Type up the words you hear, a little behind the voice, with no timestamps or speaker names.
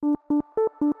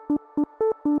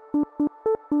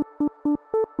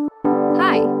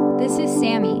This is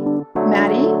Sammy,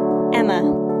 Maddie, Emma,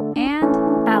 and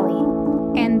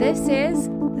Allie, and this is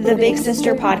the Big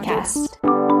Sister Podcast.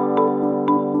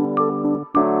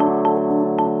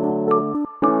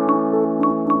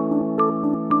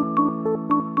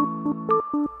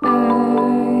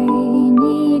 I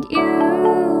need you,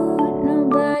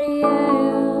 nobody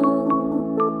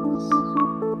else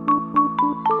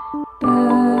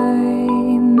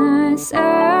by my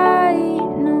side,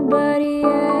 nobody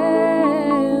else.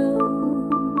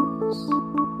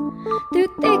 Through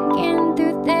thick and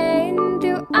through thin,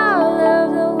 through all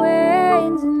of the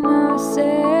winds and losses,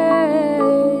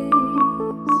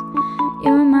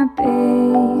 you're my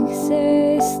big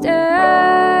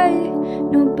sister,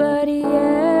 nobody else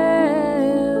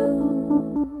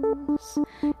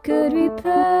could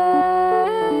replace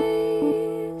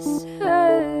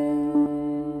her.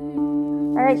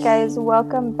 All right, guys,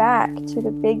 welcome back to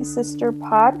the Big Sister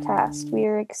Podcast. We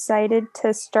are excited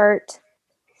to start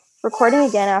recording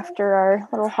again after our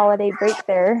little holiday break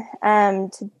there.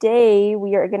 Today,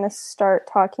 we are going to start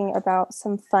talking about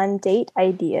some fun date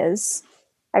ideas.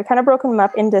 I've kind of broken them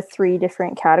up into 3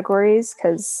 different categories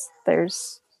because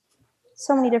there's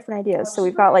so many different ideas. So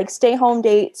we've got like stay-home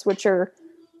dates, which are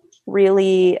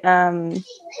really, oh my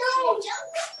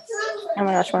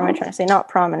gosh, what am I trying to say? Not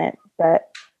prominent, but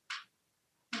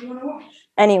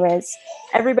anyways,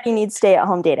 everybody needs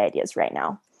stay-at-home date ideas right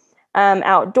now.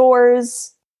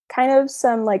 Outdoors, kind of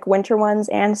some like winter ones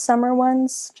and summer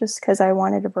ones, just because I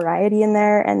wanted a variety in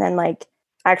there. And then like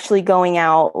actually going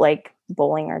out, like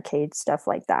bowling, arcade, stuff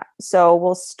like that. So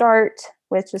we'll start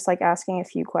with just like asking a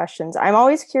few questions. I'm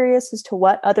always curious as to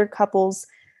what other couples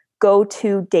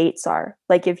go-to dates are.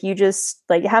 Like if you just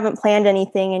like haven't planned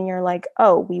anything and you're like,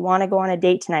 oh, we want to go on a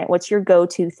date tonight, what's your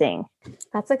go-to thing?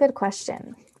 That's a good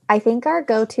question. I think our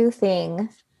go-to thing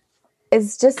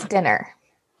is just dinner.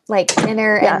 Like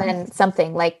dinner and then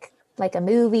something like a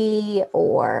movie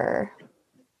or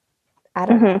I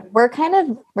don't know. We're kind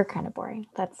of boring.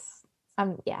 That's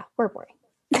we're boring.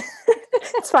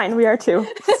 It's fine. We are too.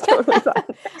 It's totally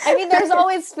fine. I mean, there's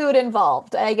always food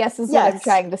involved, I guess is what I'm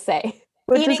trying to say.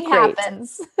 Which Eating is great.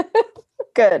 happens.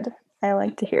 Good. I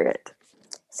like to hear it.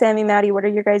 Sammy, Maddie, what are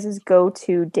your guys'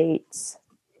 go-to dates?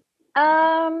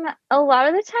 A lot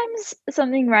of the times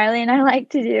something Riley and I like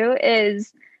to do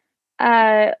is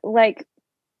like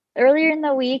earlier in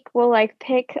the week we'll like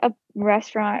pick a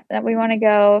restaurant that we want to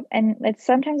go, and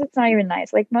sometimes it's not even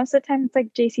nice. Like most of the time it's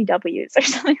like JCW's or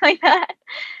something like that.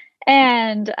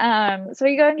 And so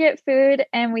we go and get food,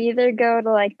 and we either go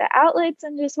to like the outlets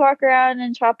and just walk around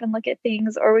and shop and look at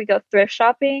things, or we go thrift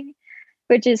shopping,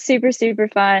 which is super, super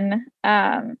fun.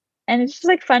 And it's just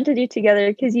like fun to do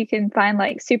together because you can find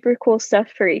like super cool stuff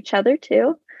for each other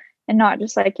too, and not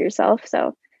just like yourself.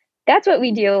 So that's what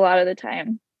we do a lot of the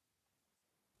time.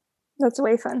 That's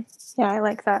way fun. Yeah, I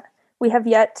like that. We have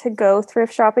yet to go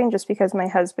thrift shopping just because my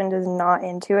husband is not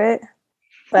into it,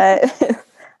 but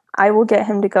I will get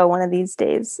him to go one of these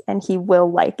days and he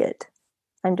will like it.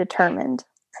 I'm determined.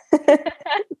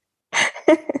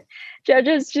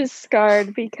 JoJo's just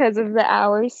scarred because of the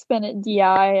hours spent at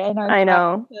DI and our I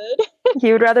know.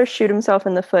 He would rather shoot himself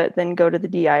in the foot than go to the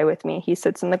DI with me. He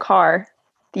sits in the car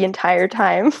the entire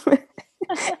time.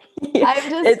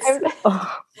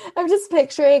 I'm just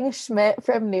picturing Schmidt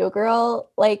from New Girl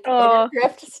like in a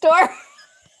thrift store.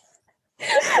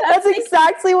 That's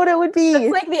exactly what it would be.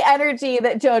 It's like the energy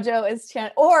that JoJo is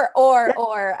channeling.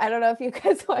 Or I don't know if you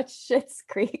guys watch Schitt's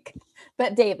Creek,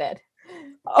 but David.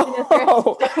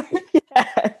 Oh,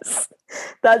 yes.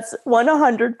 That's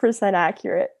 100%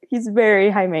 accurate. He's very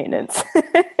high maintenance.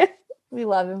 We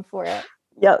love him for it.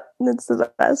 Yep, that's the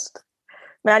best.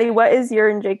 Maddie, what is your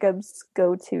and Jacob's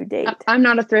go-to date? I'm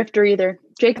not a thrifter either.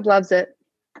 Jacob loves it.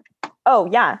 Oh,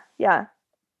 yeah.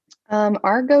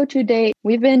 Our go-to date,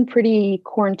 we've been pretty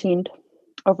quarantined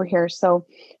over here. So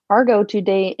our go-to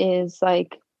date is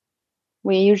like,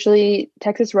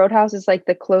 Texas Roadhouse is like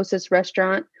the closest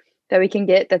restaurant that we can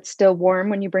get that's still warm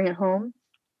when you bring it home.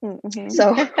 Mm-hmm.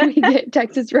 So we get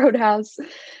Texas Roadhouse,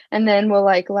 and then we'll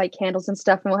like light candles and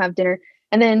stuff, and we'll have dinner.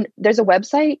 And then there's a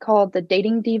website called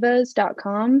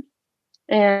thedatingdivas.com,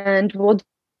 and we'll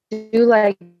do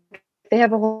like, they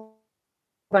have a whole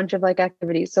bunch of like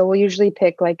activities. So we'll usually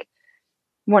pick like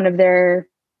one of their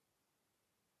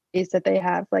days that they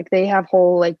have. Like they have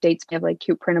whole like dates, they have like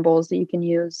cute printables that you can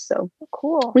use. So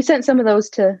cool. We sent some of those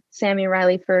to Sammy and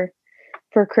Riley for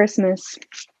Christmas.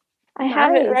 I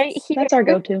have it right here. That's our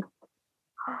go-to.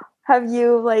 Have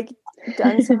you like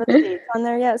done some of the dates on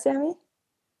there yet, Sammy?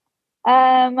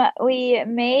 We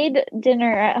made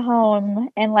dinner at home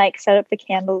and like set up the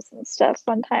candles and stuff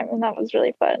one time, and that was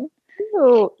really fun.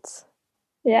 Cute.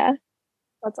 Yeah.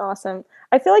 That's awesome.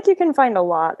 I feel like you can find a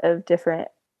lot of different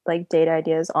like date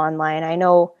ideas online. I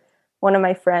know one of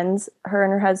my friends, her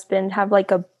and her husband have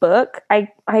like a book. I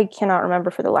cannot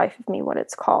remember for the life of me what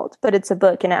it's called, but it's a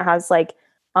book and it has like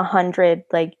 100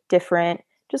 like different,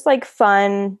 just like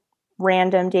fun,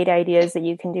 random date ideas that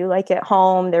you can do like at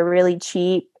home. They're really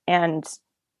cheap and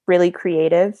really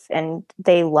creative, and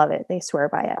they love it. They swear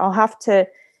by it. I'll have to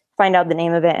find out the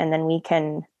name of it, and then we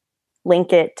can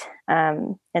link it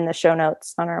in the show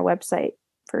notes on our website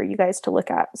for you guys to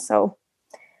look at. So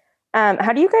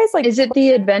how do you guys like? Is it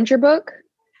the adventure book?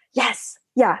 Yes.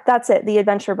 Yeah, that's it. The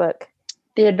adventure book.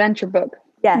 The adventure book.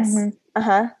 Yes. Mhm.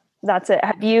 Uh-huh. That's it.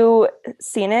 Have you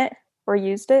seen it or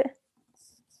used it?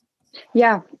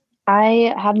 Yeah,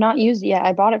 I have not used it yet.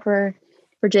 I bought it for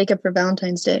Jacob for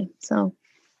Valentine's Day. So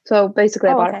basically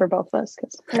I bought it for both of us.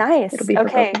 Nice. It'll be for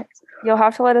okay. both of us. You'll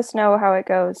have to let us know how it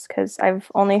goes because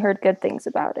I've only heard good things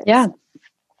about it. Yeah. So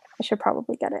I should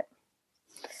probably get it.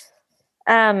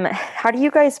 How do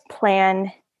you guys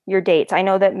plan your dates? I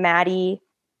know that Maddie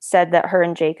said that her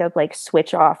and Jacob like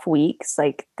switch off weeks.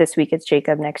 Like this week it's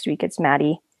Jacob, next week it's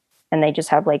Maddie, and they just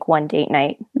have like one date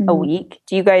night a week.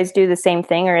 Do you guys do the same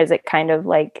thing, or is it kind of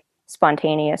like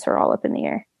spontaneous or all up in the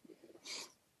air?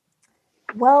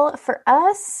 Well, for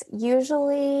us,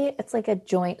 usually it's like a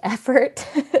joint effort.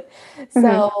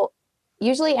 So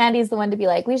usually Andy's the one to be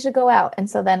like, we should go out. And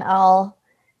so then I'll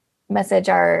message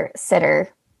our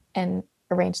sitter and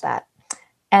arrange that.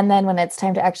 And then when it's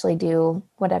time to actually do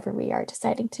whatever we are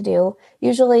deciding to do,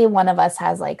 usually one of us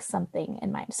has like something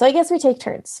in mind. So I guess we take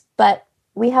turns. But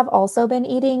we have also been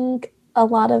eating a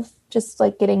lot of just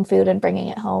like getting food and bringing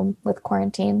it home with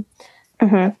quarantine.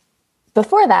 Mm-hmm.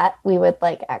 Before that, we would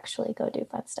like actually go do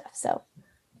fun stuff. So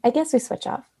I guess we switch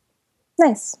off.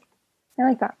 Nice. I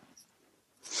like that.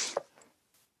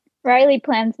 Riley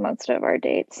plans most of our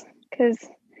dates because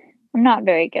I'm not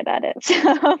very good at it.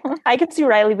 So I can see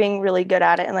Riley being really good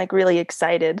at it and like really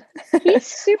excited. he's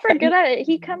super good at it.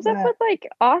 He comes up with like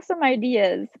awesome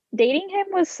ideas. Dating him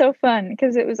was so fun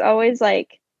because it was always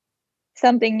like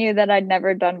something new that I'd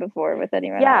never done before with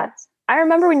anyone else. I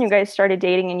remember when you guys started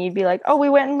dating and you'd be like, oh, we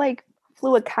went and like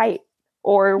flew a kite,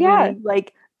 or we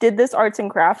like did this arts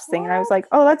and crafts thing. And I was like,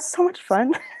 oh, that's so much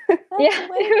fun.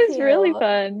 It was really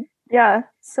fun. Yeah,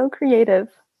 so creative.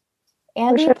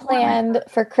 Andy planned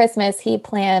for Christmas, he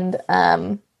planned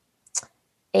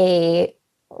a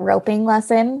roping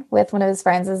lesson with one of his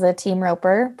friends as a team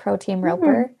roper, pro team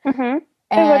roper. Mm-hmm.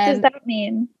 And what does that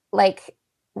mean? Like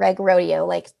reg rodeo,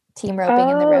 like team roping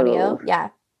in the rodeo. Yeah.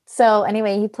 So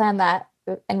anyway, he planned that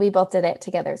and we both did it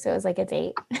together. So it was like a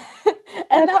date.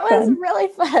 And that was really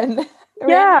fun.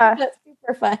 Yeah. That's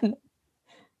super fun.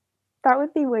 That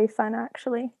would be way fun,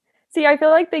 actually. See, I feel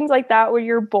like things like that where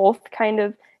you're both kind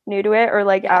of new to it or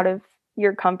like out of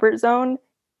your comfort zone,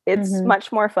 it's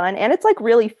much more fun. And it's like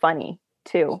really funny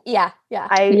too. Yeah.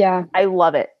 I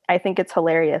love it. I think it's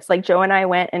hilarious. Like Joe and I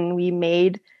went and we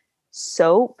made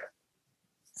soap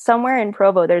somewhere in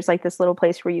Provo. There's like this little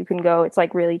place where you can go. It's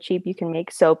like really cheap. You can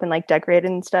make soap and like decorate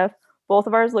it and stuff. Both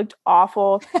of ours looked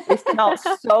awful. They smelled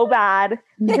so bad.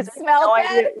 It smelled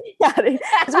bad? Yeah, they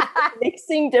were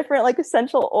mixing different like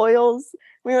essential oils.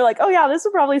 We were like, oh yeah, this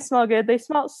will probably smell good. They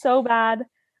smelled so bad.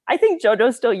 I think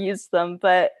JoJo still used them,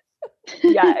 but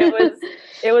yeah,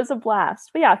 it was a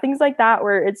blast. But yeah, things like that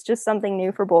where it's just something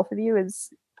new for both of you is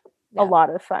a lot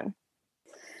of fun.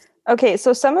 Okay,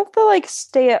 so some of the like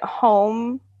stay at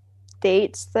home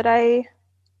dates that I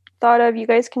thought of, you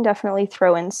guys can definitely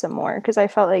throw in some more because I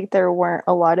felt like there weren't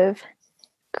a lot of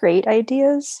great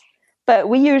ideas. But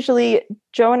we usually,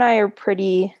 Joe and I are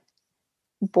pretty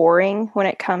boring when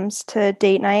it comes to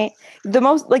date night. The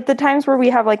most like the times where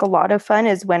we have like a lot of fun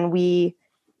is when we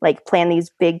like plan these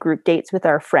big group dates with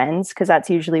our friends, because that's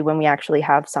usually when we actually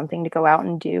have something to go out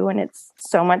and do, and it's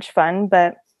so much fun.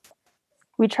 But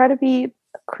we try to be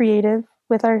creative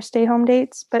with our stay home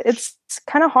dates, but it's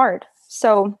kind of hard.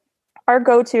 So our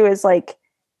go-to is like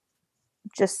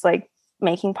just like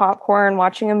making popcorn,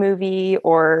 watching a movie,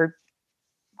 or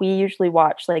we usually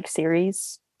watch like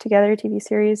series together, TV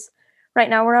series. Right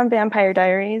now we're on Vampire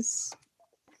Diaries.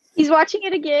 He's watching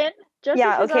it again.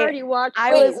 Has already watched.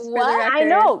 I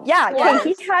know. Yeah. Yes.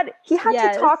 He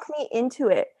had to talk me into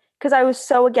it because I was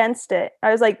so against it.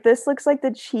 I was like, this looks like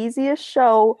the cheesiest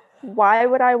show. Why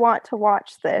would I want to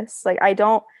watch this? Like,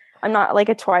 I'm not like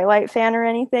a Twilight fan or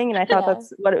anything. And I thought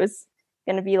that's what it was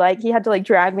going to be like. He had to like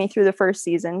drag me through the first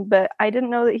season, but I didn't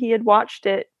know that he had watched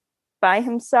it by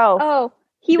himself. Oh,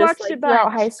 he watched it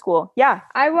throughout high school. Yeah.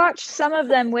 I watched some of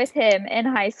them with him in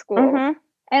high school. Mm-hmm.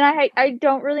 And I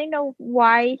don't really know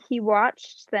why he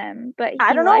watched them, but I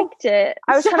he don't know. liked it.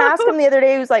 I was trying to ask him the other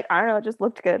day. He was like, I don't know, it just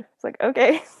looked good. It's like,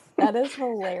 okay. That is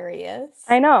hilarious.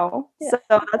 I know. Yeah.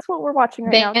 So that's what we're watching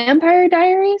right now. Vampire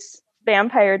Diaries?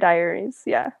 Vampire Diaries.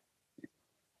 Yeah.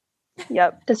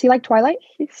 Yep. Does he like Twilight?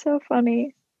 He's so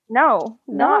funny. No.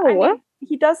 Not, I No. mean,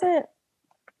 he doesn't.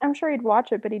 I'm sure he'd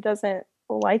watch it, but he doesn't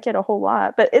like it a whole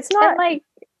lot. But it's not And like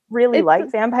really it's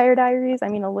like Vampire Diaries. I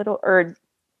mean, a little, or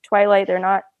Twilight, they're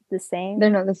not the same. They're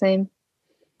not the same.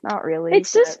 Not really.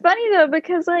 it's just funny though,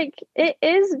 because like it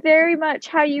is very much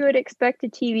how you would expect a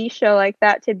TV show like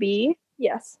that to be.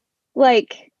 Yes.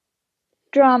 Like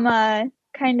drama,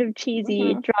 kind of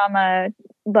cheesy drama,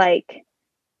 like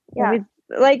Yeah.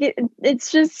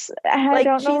 it's just I Like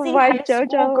don't know cheesy why high school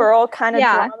JoJo girl kind of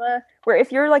Yeah. drama. Where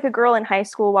if you're like a girl in high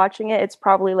school watching it, it's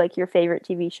probably like your favorite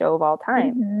TV show of all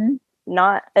time. Mhm.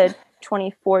 Not a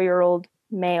 24-year-old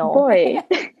male. Boy.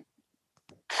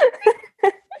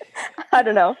 I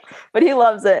don't know, but he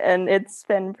loves it, and it's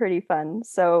been pretty fun.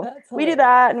 So That's we do hilarious.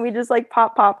 that, and we just like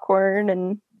pop popcorn,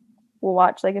 and we'll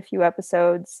watch like a few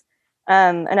episodes.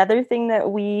 Another thing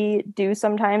that we do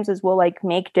sometimes is we'll like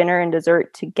make dinner and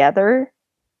dessert together.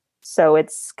 So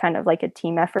it's kind of like a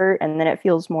team effort, and then it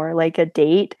feels more like a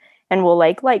date. And we'll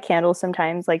like light candles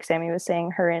sometimes, like Sammy was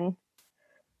saying, her and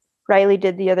Riley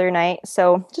did the other night.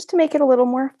 So just to make it a little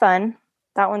more fun.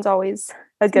 That one's always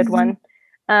a good one.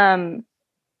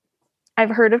 I've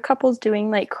heard of couples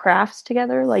doing like crafts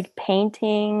together, like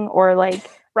painting, or like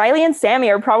Riley and Sammy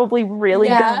are probably really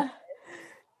good.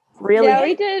 Really Yeah, good.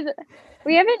 we did.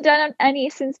 We haven't done any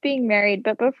since being married,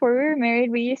 but before we were married,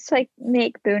 we used to like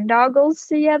make boondoggles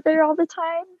together all the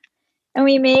time. And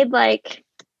we made like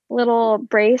little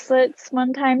bracelets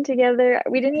one time together.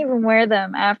 We didn't even wear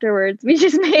them afterwards. We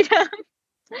just made them.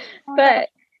 But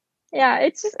yeah,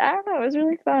 it's just I don't know, it was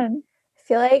really fun. I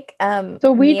feel like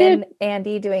So we me did- and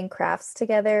Andy doing crafts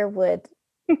together would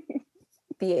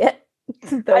be it.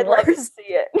 I'd love to see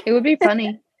it. It would be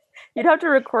funny. You'd have to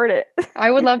record it.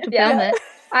 I would love to film it.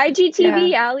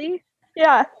 IGTV, Allie.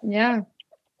 Yeah, Yeah,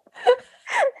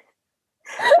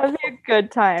 that'd be a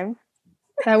good time.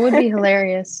 that would be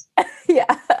hilarious.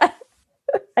 Yeah.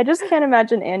 I just can't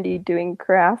imagine Andy doing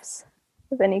crafts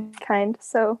of any kind.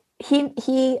 So, He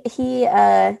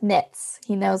knits.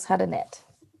 He knows how to knit.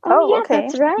 Oh, yeah, okay.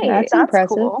 that's right. That's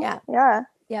impressive. cool. Yeah. Yeah.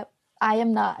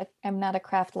 I'm not a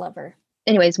craft lover.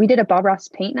 Anyways, we did a Bob Ross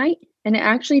paint night, and it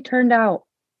actually turned out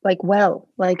like well.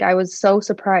 Like I was so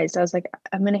surprised. I was like,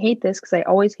 I'm gonna hate this because I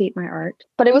always hate my art.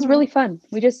 But it was really fun.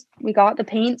 We got the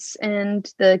paints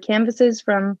and the canvases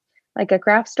from like a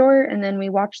craft store, and then we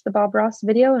watched the Bob Ross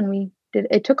video, and we did.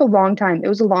 It took a long time. It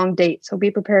was a long date, so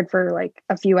be prepared for like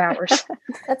a few hours.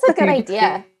 That's a good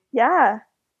idea. Yeah.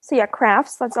 So yeah,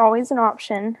 crafts, that's always an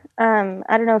option. I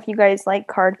don't know if you guys like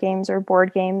card games or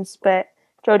board games, but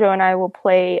Jojo and I will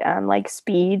play like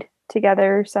Speed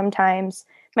together sometimes.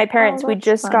 My parents, we that's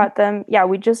just fun. got them. Yeah,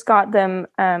 we just got them.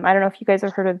 I don't know if you guys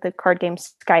have heard of the card game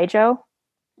Skyjo.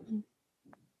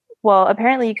 Well,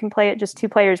 apparently you can play it just 2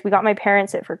 players. We got my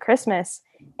parents it for Christmas,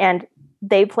 and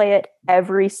they play it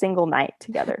every single night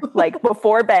together, like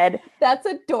before bed. That's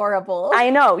adorable.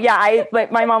 I know. Yeah.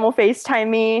 My mom will FaceTime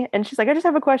me, and she's like, I just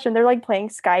have a question. They're like playing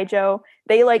Skyjo.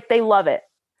 They love it.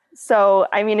 So,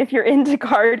 I mean, if you're into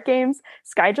card games,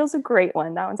 Skyjo's a great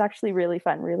one. That one's actually really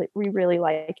fun. We really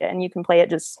like it. And you can play it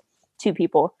just 2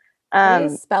 people. Can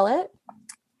you spell it?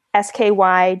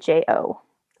 SKYJO.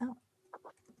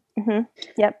 Oh.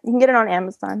 Yep. You can get it on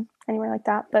Amazon, anywhere like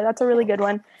that. But that's a really good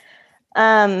one.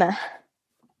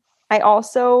 I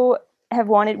also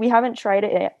we haven't tried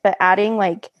it yet, but adding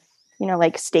like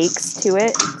stakes to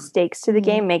the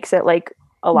game makes it like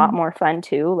a lot more fun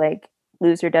too. Like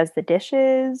loser does the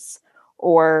dishes,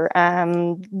 or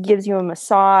gives you a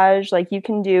massage. Like you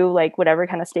can do like whatever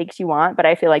kind of stakes you want, but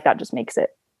I feel like that just makes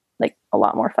it like a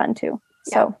lot more fun too.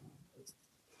 So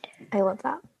I love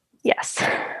that. yes.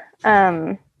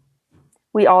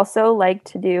 We also like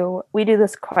we do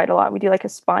this quite a lot. We do like a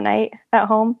spa night at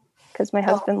home because my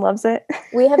husband loves it.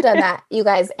 We have done that. You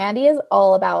guys, Andy is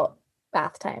all about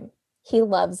bath time. He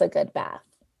loves a good bath.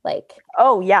 Like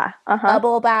Oh yeah.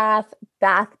 bubble bath,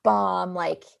 bath bomb.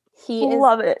 Like he is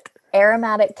Love it.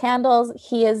 aromatic candles.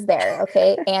 He is there.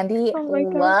 Okay. Andy Oh my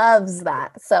God. loves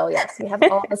that. So yes, we have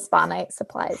all the spa night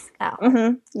supplies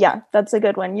now. Yeah, that's a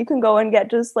good one. You can go and get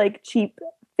just like cheap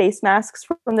face masks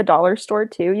from the dollar store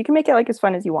too. You can make it like as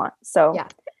fun as you want. So Yeah.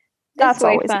 that's It's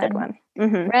way always a good fun.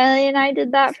 one. Riley and I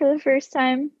did that for the first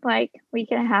time like a week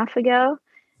and a half ago.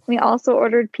 We also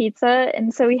ordered pizza,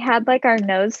 and so we had like our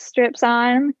nose strips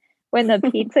on when the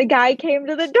pizza guy came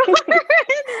to the door, and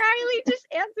Riley just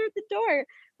answered the door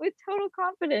with total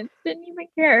confidence. Didn't even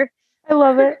care. I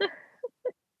love it.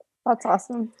 That's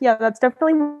awesome. Yeah, that's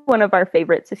definitely one of our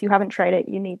favorites. If you haven't tried it,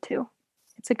 you need to.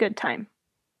 It's a good time.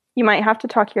 You might have to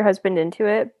talk your husband into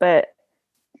it, but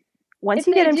once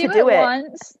you get him to do it,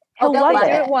 once, he'll love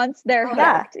they it. do it once, they're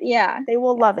hooked. Yeah. They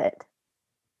will love it.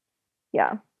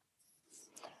 Yeah.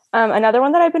 Another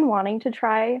one that I've been wanting to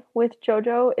try with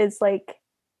JoJo is like,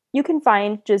 you can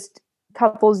find just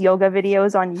couples yoga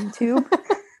videos on YouTube.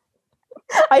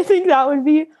 I think that would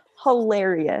be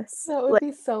hilarious. That would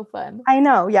be so fun. I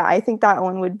know. Yeah, I think that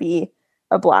one would be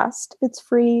a blast. It's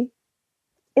free.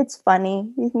 It's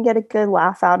funny. You can get a good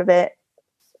laugh out of it.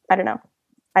 I don't know.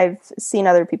 I've seen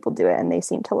other people do it and they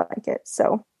seem to like it.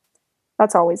 So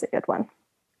that's always a good one.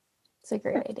 It's a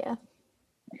great idea.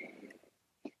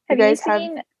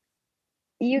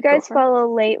 You guys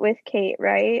follow Late with Kate,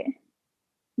 right?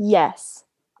 Yes.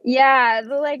 Yeah,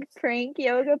 the like prank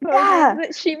yoga poses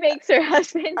that she makes her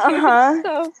husband do. It's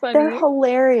so funny. They're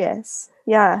hilarious.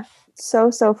 Yeah.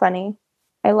 So funny.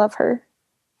 I love her.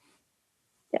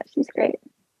 Yeah, she's great.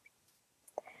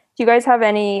 Do you guys have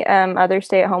any other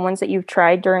stay-at-home ones that you've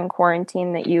tried during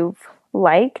quarantine that you've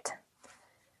liked?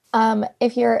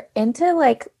 If you're into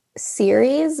like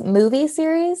movie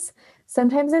series,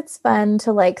 sometimes it's fun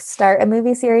to like start a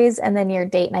movie series and then your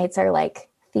date nights are like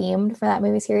themed for that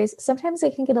movie series. Sometimes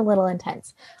it can get a little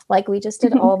intense. Like we just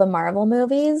did all the Marvel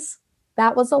movies.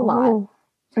 That was a lot.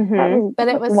 Mm-hmm. But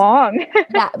it was long.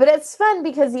 Yeah, but it's fun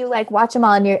because you like watch them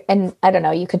all and I don't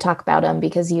know, you could talk about them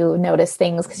because you notice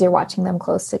things because you're watching them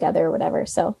close together or whatever.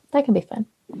 So that can be fun.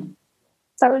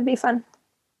 That would be fun.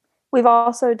 We've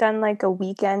also done like a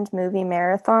weekend movie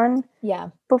marathon. Yeah.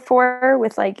 Before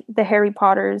with like the Harry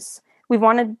Potters. We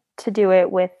wanted to do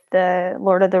it with the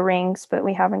Lord of the Rings, but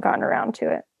we haven't gotten around to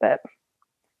it. But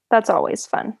that's always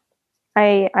fun.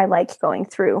 I like going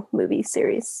through movie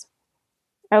series.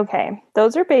 Okay,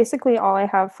 those are basically all I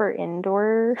have for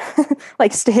indoor,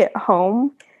 like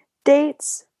stay-at-home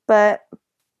dates. But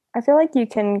I feel like you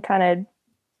can kind of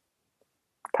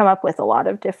come up with a lot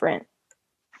of different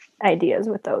ideas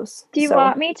with those. Do you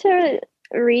want me to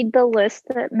read the list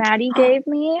that Maddie gave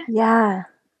me? Yeah.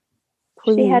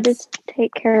 Please. She had to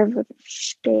take care of a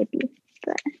baby.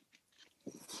 But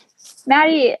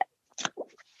Maddie,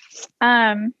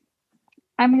 I'm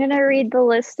gonna read the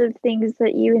list of things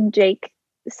that you and Jake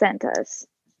sent us.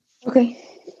 Okay.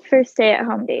 For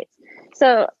stay-at-home dates.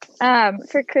 So,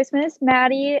 for Christmas,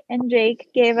 Maddie and Jake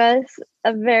gave us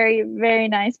a very, very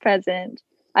nice present.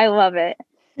 I love it.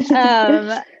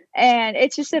 And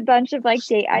it's just a bunch of like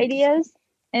date ideas.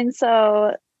 And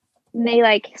so they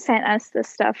like sent us the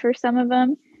stuff for some of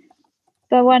them.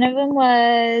 But one of them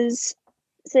was,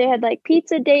 so they had like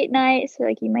pizza date night. So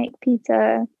like you make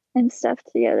pizza and stuff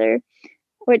together,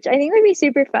 which I think would be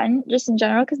super fun just in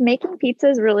general because making pizza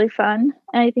is really fun.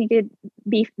 And I think it'd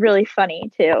be really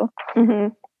funny too. Mm-hmm.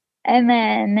 And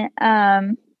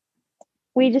then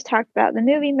we just talked about the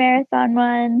movie marathon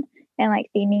one and like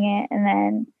theming it. And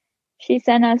then she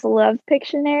sent us Love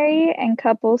Pictionary and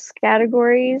couples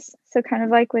categories. So kind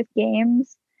of like with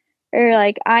games or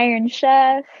like Iron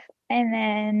Chef and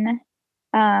then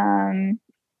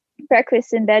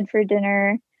breakfast in bed for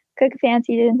dinner, cook a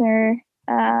fancy dinner,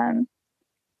 and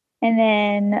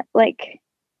then like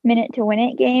minute to win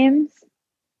it games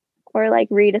or like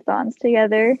readathons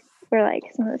together or like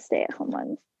some of the stay-at-home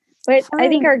ones, which I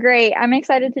think are great. I'm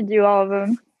excited to do all of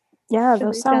them. Yeah,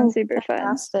 those sound super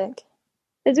fantastic. fun.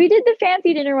 Because we did the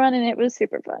fancy dinner one and it was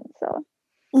super fun. So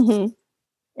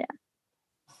yeah.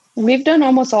 We've done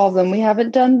almost all of them. We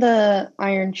haven't done the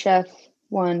Iron Chef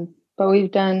one, but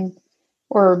we've done,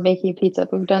 or making pizza,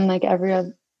 but we've done like every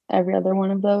other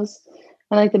one of those.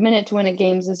 And like the minute to win it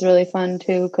games is really fun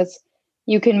too, because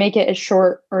you can make it as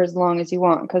short or as long as you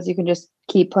want, because you can just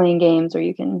keep playing games or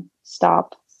you can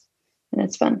stop, and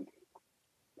it's fun.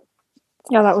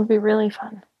 Yeah, that would be really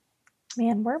fun.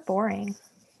 Man, we're boring.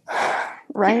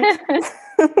 Right?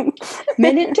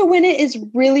 Minute to win it is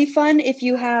really fun if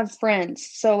you have friends.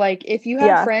 So like if you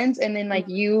have friends and then like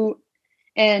you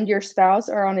and your spouse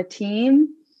are on a team,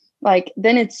 like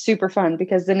then it's super fun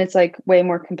because then it's like way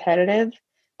more competitive.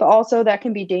 But also that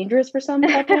can be dangerous for some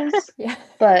couples. Yeah.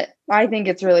 But I think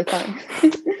it's really fun.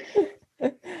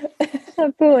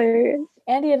 That's hilarious.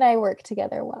 Andy and I work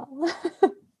together well.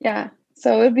 Yeah.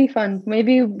 So it'd be fun.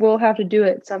 Maybe we'll have to do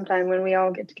it sometime when we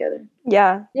all get together.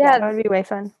 Yeah, that would be way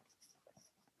fun.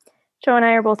 Joe and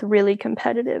I are both really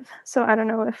competitive, so I don't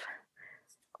know if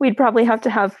we'd probably have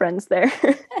to have friends there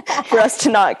for us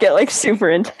to not get like super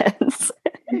intense.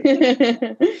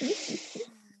 It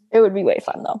would be way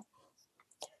fun though.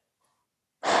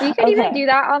 You could even do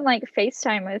that on like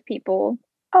FaceTime with people.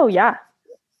 Oh yeah.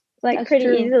 like That's pretty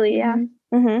true. easily. Yeah.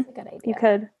 Mm-hmm. That's a good idea. You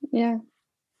could. Yeah.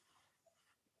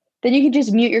 Then you can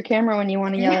just mute your camera when you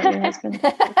want to yell at your husband.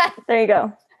 There you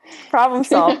go. Problem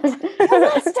solved. You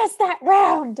lost us that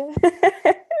round.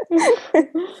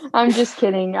 I'm just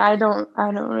kidding. I don't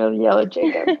really yell at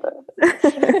Jacob. But.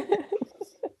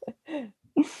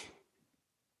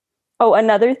 Oh,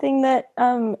 another thing that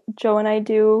Joe and I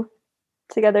do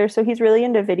together. So he's really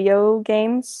into video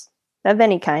games of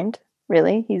any kind,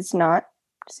 really. He's not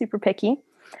super picky.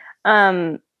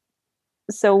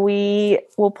 So we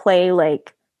will play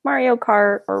like Mario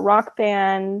Kart or Rock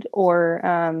Band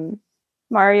or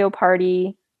Mario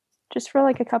Party just for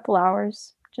like a couple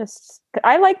hours. Just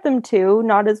I like them too,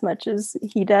 not as much as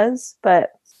he does,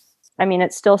 but I mean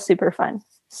it's still super fun.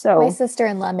 So my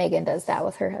sister-in-law Megan does that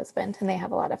with her husband, and they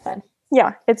have a lot of fun.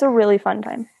 Yeah, it's a really fun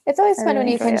time. It's always I fun really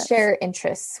when you can enjoy it. share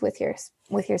interests with your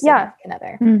significant Yeah.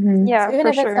 other. Mhm. Yeah, So even for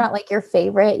if sure. it's not like your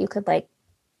favorite, you could like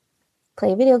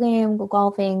play a video game, go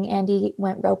golfing. Andy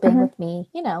went roping Mhm. with me,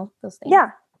 those things.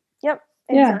 Yeah. Yep.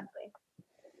 Yeah. Exactly.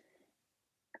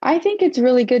 I think it's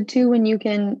really good too when you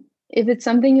can, if it's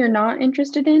something you're not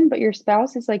interested in, but your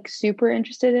spouse is like super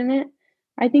interested in it.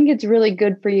 I think it's really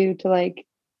good for you to like,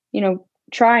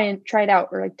 try it out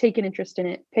or like take an interest in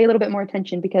it, pay a little bit more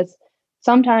attention because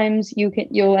sometimes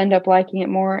you'll end up liking it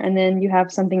more and then you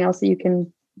have something else that you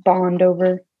can bond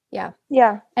over. Yeah.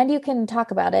 Yeah. And you can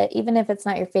talk about it, even if it's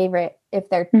not your favorite. If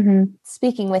they're Mm-hmm.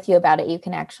 speaking with you about it, you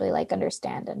can actually like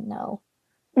understand and know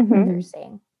Mhm. what they're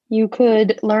saying. You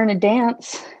could learn a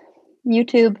dance,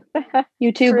 YouTube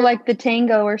True. like the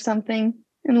tango or something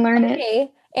and learn it.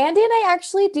 Okay. Andy and I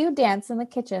actually do dance in the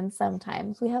kitchen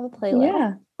sometimes. We have a playlist.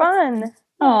 Yeah. Fun.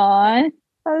 Aw, That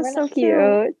We're is so not cute.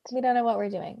 cute. We don't know what we're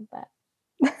doing, but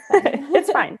It's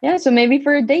fine. Yeah, so maybe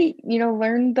for a date,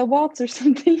 learn the waltz or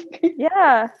something.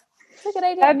 Yeah. it's a good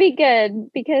idea. That'd be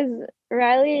good because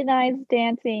Riley and I's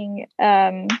dancing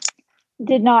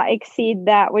did not exceed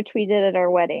that which we did at our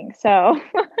wedding. So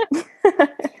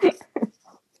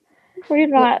we're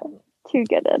not too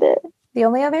good at it. The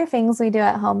only other things we do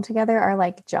at home together are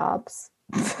like jobs.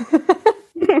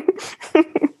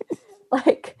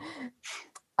 Like,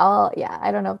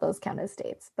 I don't know if those count as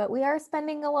dates, but we are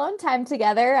spending alone time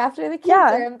together after the kids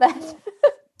are in bed.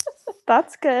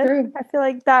 That's good. True. I feel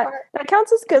like that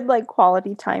counts as good like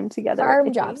quality time together. I Farm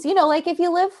think. jobs. Like if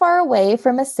you live far away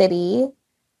from a city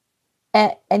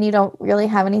and you don't really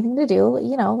have anything to do,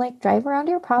 like drive around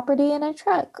your property in a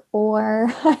truck or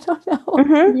I don't know.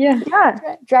 Mhm. Yeah.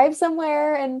 Yeah. Drive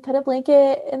somewhere and put a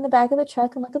blanket in the back of the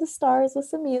truck and look at the stars with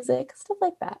some music, stuff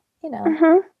like that.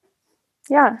 Mhm.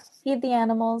 Yeah. Feed the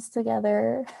animals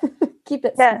together. Keep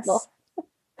it Yes. simple.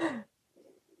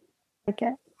 Like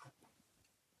it.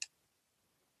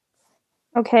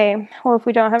 Okay. Well, if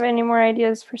we don't have any more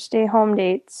ideas for stay home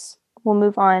dates, we'll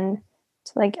move on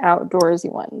to like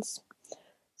outdoorsy ones.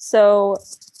 So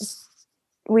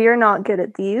we are not good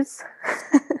at these.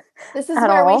 This is At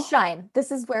where all. we shine.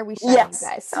 This is where we shine, Yes. you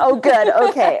guys. Oh, good.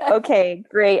 Okay. Okay.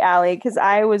 Great, Allie. Because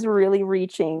I was really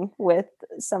reaching with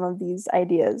some of these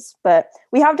ideas, but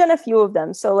we have done a few of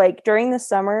them. So, like during the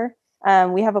summer,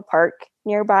 we have a park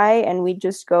nearby, and we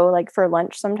just go like for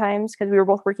lunch sometimes because we were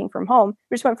both working from home.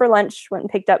 We just went for lunch, went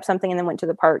and picked up something, and then went to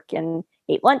the park and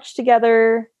ate lunch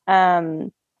together.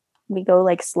 We go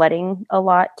like sledding a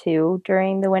lot too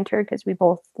during the winter because we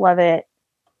both love it.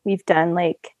 We've done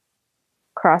like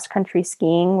cross country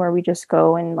skiing where we just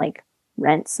go and like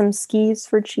rent some skis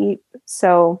for cheap.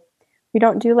 So we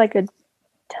don't do like a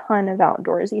ton of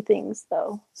outdoorsy things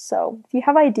though. So if you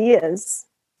have ideas,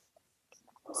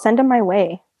 send them my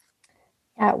way.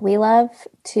 Yeah, we love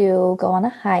to go on a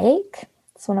hike.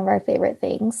 It's one of our favorite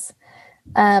things.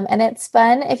 And it's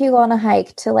fun if you go on a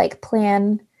hike to like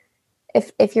plan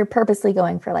if you're purposely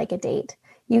going for like a date.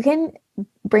 You can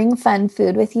bring fun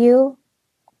food with you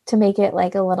to make it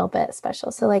like a little bit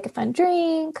special. So like a fun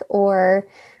drink or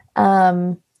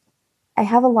I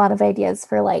have a lot of ideas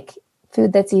for like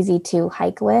food that's easy to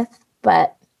hike with,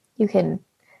 but you can,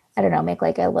 I don't know, make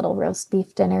like a little roast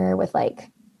beef dinner with like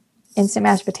instant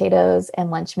mashed potatoes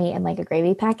and lunch meat and like a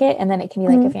gravy packet. And then it can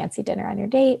be like a fancy dinner on your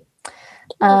date.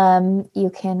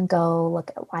 You can go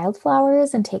look at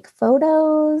wildflowers and take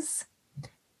photos.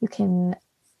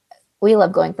 We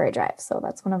love going for a drive. So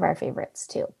that's one of our favorites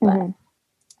too. But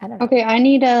I don't know. Okay, I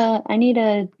need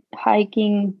a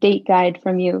hiking date guide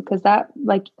from you because that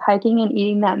like hiking and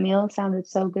eating that meal sounded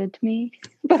so good to me.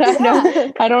 But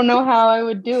I don't know how I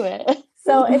would do it.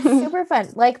 So it's super fun.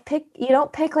 Like you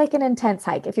don't pick like an intense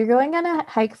hike. If you're going on a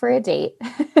hike for a date,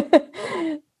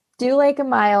 do like a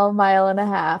mile and a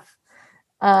half.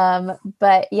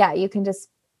 But yeah, you can just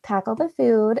pack all the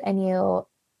food and you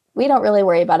We don't really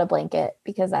worry about a blanket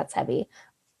because that's heavy.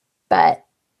 But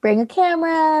bring a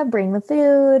camera, bring the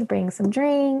food, bring some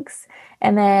drinks,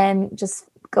 and then just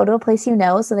go to a place you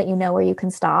know so that you know where you can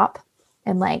stop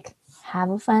and like have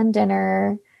a fun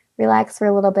dinner, relax for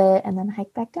a little bit, and then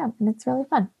hike back down. And it's really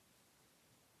fun.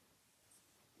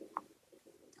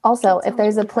 Also, if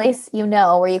there's a place you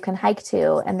know where you can hike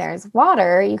to and there's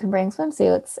water, you can bring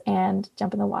swimsuits and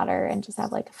jump in the water and just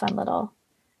have like a fun little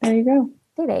There you go.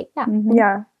 date. Yeah. Mhm.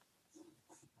 Yeah.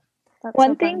 That's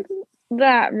One so thing fun.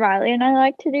 that Riley and I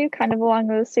like to do, kind of along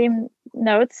those same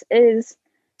notes, is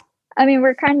I mean,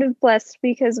 we're kind of blessed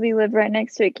because we live right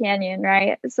next to a canyon,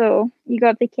 right? So you go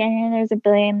up the canyon, there's a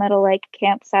billion little like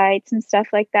campsites and stuff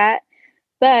like that.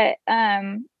 But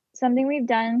something we've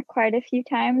done quite a few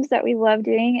times that we love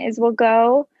doing is we'll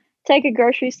go to like a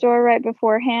grocery store right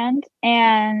beforehand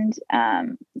and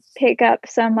pick up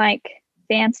some like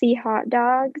fancy hot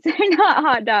dogs. They're not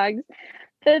hot dogs,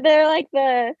 but they're like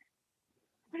the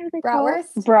what are they called?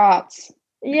 Bratwurst? Brats.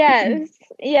 Yes.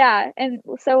 Yeah. And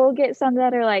so we'll get some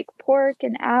that are like pork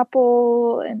and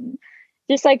apple and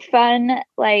just like fun,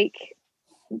 like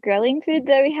grilling food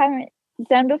that we haven't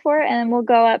done before. And then we'll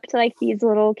go up to like these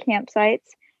little campsites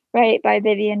right by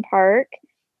Vivian Park.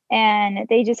 And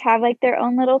they just have like their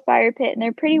own little fire pit and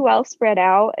they're pretty well spread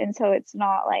out. And so it's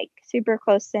not like super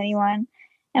close to anyone.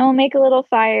 And we'll make a little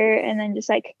fire and then just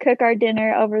like cook our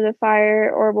dinner over the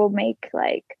fire, or we'll make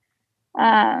like,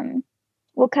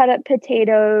 we'll cut up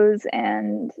potatoes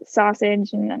and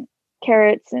sausage and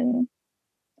carrots and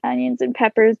onions and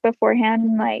peppers beforehand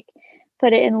and like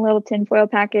put it in little tinfoil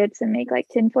packets and make like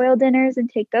tinfoil dinners and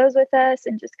take those with us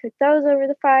and just cook those over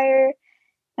the fire.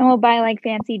 And we'll buy like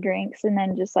fancy drinks and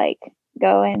then just like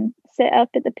go and sit up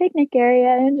at the picnic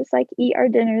area and just like eat our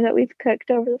dinner that we've cooked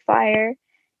over the fire.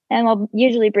 And we'll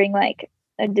usually bring like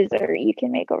a dessert you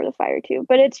can make over the fire too.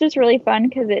 But it's just really fun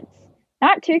because it's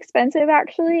not too expensive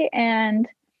actually, and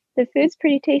the food's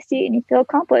pretty tasty and you feel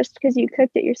accomplished because you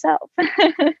cooked it yourself.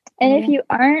 And if you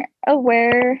aren't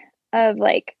aware of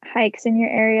like hikes in your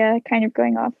area, kind of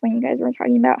going off when you guys were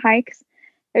talking about hikes,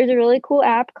 there's a really cool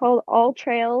app called All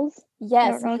Trails. Yes.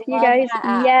 I don't know if you guys,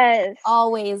 yes,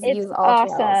 always it's use All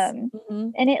Trails.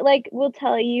 awesome. And it like will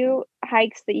tell you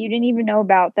hikes that you didn't even know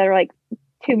about that are like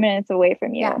 2 minutes away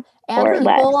from you. Yeah.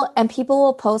 And people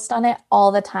will post on it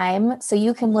all the time. So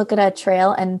you can look at a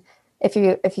trail, and if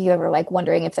you ever like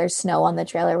wondering if there's snow on the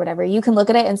trail or whatever, you can look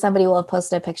at it and somebody will have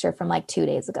posted a picture from like 2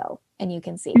 days ago and you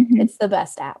can see. It's the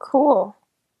best app. Cool.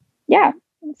 Yeah.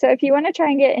 So if you want to try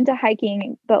and get into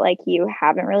hiking, but like you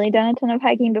haven't really done a ton of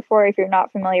hiking before, if you're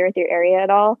not familiar with your area at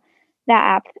all, that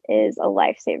app is a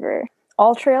lifesaver.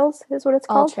 All Trails is what it's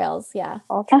called? All Trails, yeah.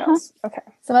 All Trails. Okay.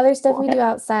 Some other stuff we do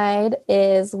outside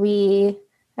is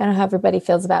I don't know how everybody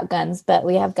feels about guns, but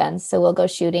we have guns, so we'll go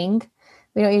shooting.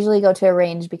 We don't usually go to a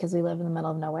range because we live in the middle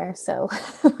of nowhere, so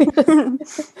we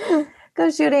just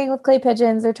go shooting with clay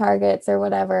pigeons or targets or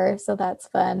whatever, so that's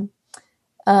fun.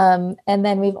 And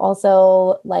then we've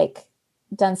also like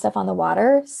done stuff on the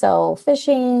water, so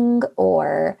fishing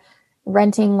or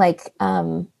renting like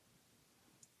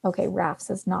rafts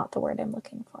is not the word I'm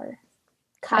looking for.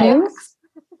 Kayaks.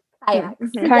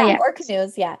 Kayaks. Yeah, or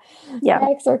canoes, yeah.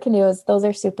 Kayaks or canoes, those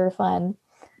are super fun.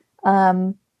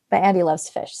 But Andy loves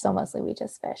fish, so mostly we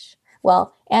just fish.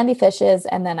 Well, Andy fishes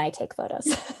and then I take photos.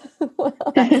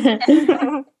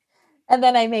 And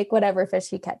then I make whatever fish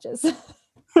he catches.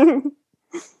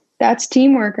 That's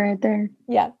teamwork right there.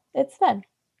 Yeah, it's fun.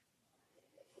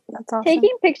 That's awesome.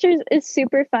 Taking pictures is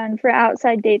super fun for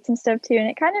outside dates and stuff too. And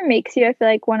it kind of makes you, I feel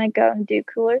like, want to go and do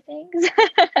cooler things.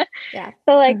 Yeah.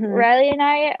 So like Riley and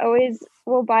I always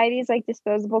will buy these like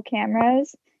disposable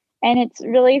cameras. And it's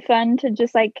really fun to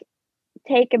just like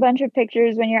take a bunch of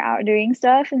pictures when you're out doing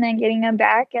stuff and then getting them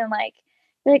back and like,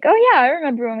 you're like, oh yeah, I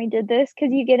remember when we did this,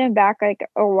 because you get them back like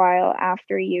a while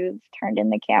after you've turned in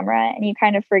the camera and you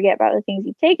kind of forget about the things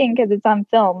you've taken because it's on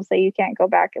film, so you can't go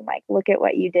back and like look at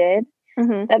what you did.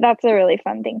 That's a really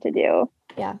fun thing to do.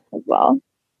 Yeah, as well.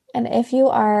 And if you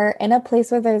are in a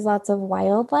place where there's lots of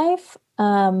wildlife,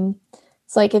 so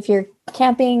like if you're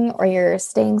camping or you're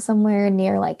staying somewhere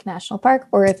near like national park,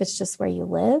 or if it's just where you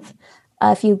live,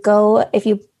 if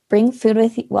you bring food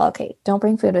with you, well, okay, don't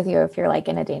bring food with you if you're like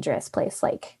in a dangerous place,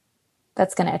 like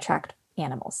that's going to attract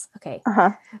animals. Okay.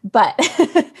 But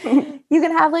you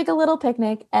can have like a little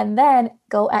picnic and then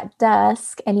go at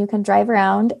dusk and you can drive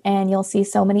around and you'll see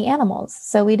so many animals.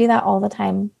 So we do that all the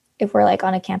time. If we're like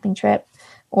on a camping trip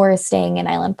or staying in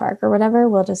Island Park or whatever,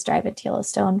 we'll just drive at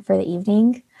Yellowstone for the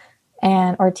evening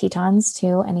or Tetons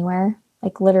too, anywhere,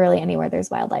 like literally anywhere there's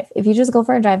wildlife. If you just go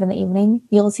for a drive in the evening,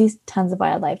 you'll see tons of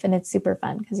wildlife and it's super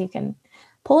fun because you can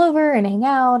pull over and hang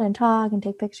out and talk and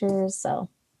take pictures. So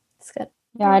it's good.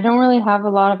 Yeah, I don't really have a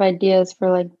lot of ideas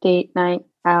for like date night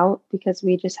out because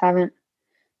we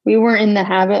weren't in the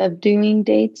habit of doing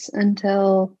dates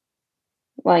until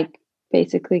like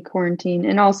basically quarantine.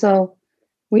 And also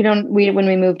when we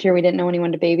moved here, we didn't know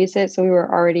anyone to babysit. So we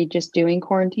were already just doing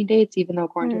quarantine dates, even though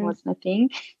quarantine wasn't a thing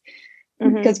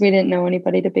because we didn't know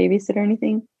anybody to babysit or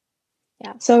anything.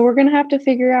 Yeah. So we're going to have to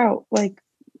figure out like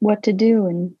what to do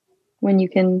and when you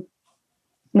can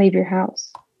leave your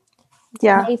house.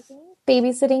 Yeah. I think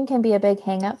babysitting can be a big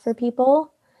hang up for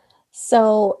people.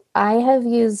 So I have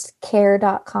used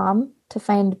care.com to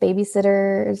find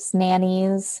babysitters,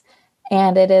 nannies,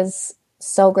 and it is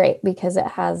so great because it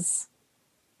has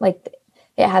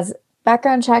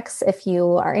background checks. If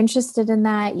you are interested in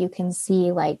that, you can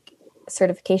see like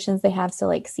certifications they have, so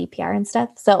like CPR and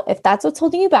stuff. So if that's what's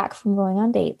holding you back from going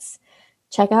on dates,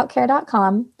 check out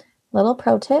care.com. Little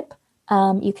pro tip,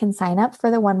 you can sign up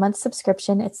for the 1 month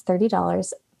subscription. It's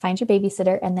 $30. Find your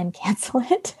babysitter and then cancel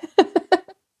it.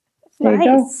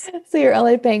 Nice. So you're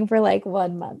only paying for like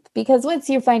 1 month, because once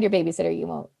you find your babysitter, you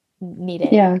won't need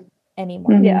it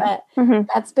anymore. Mm-hmm. But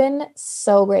that's been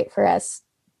so great for us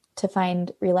to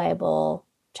find reliable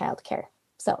childcare.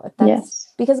 So if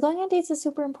that's because going on dates is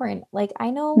super important. Like I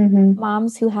know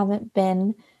moms who haven't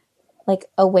been like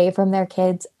away from their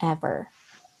kids ever.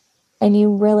 And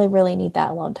you really, really need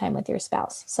that alone time with your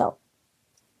spouse. So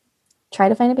try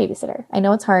to find a babysitter. I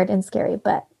know it's hard and scary,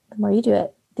 but the more you do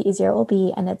it, the easier it will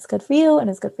be. And it's good for you and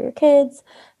it's good for your kids.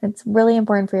 It's really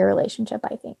important for your relationship,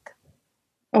 I think.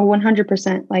 Oh,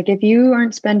 100%. Like if you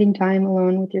aren't spending time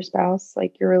alone with your spouse,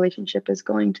 like your relationship is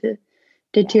going to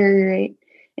deteriorate.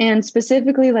 And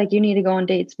specifically, like you need to go on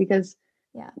dates because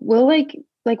we'll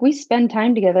like we spend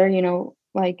time together, you know,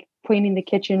 like cleaning the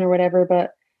kitchen or whatever,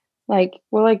 but like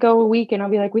we'll like go a week and I'll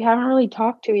be like, we haven't really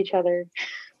talked to each other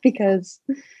because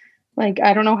like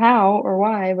I don't know how or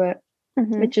why, but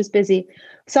it's just busy.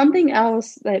 Something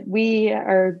else that we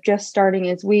are just starting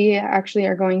is we actually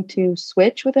are going to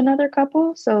switch with another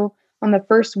couple. So on the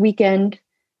first weekend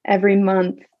every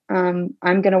month, I'm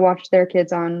going to watch their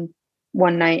kids on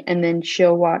one night and then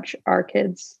she'll watch our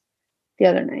kids the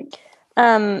other night.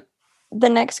 The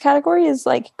next category is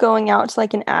like going out to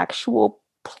like an actual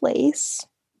place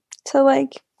to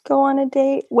like go on a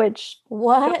date, which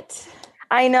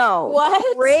I know.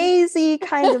 What? Crazy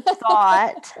kind of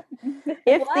thought.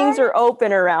 If things are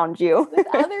open around you. With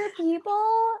other people?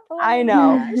 Oh I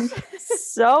know.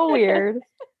 So weird.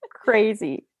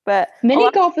 Crazy. But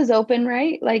mini golf is open,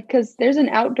 right? Like, because there's an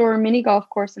outdoor mini golf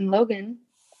course in Logan.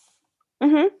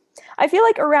 I feel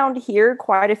like around here,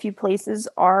 quite a few places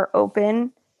are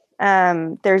open.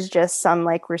 There's just some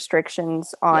like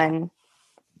restrictions on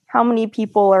how many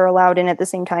people are allowed in at the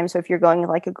same time. So if you're going with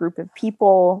like a group of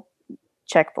people,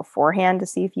 check beforehand to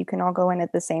see if you can all go in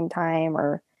at the same time,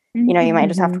 or you know, you might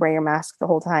just have to wear your mask the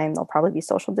whole time. There'll probably be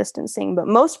social distancing, but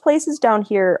most places down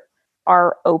here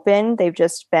are open. They've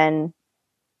just been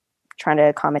trying to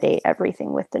accommodate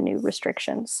everything with the new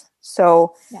restrictions.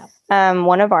 So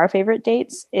one of our favorite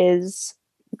dates is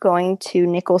going to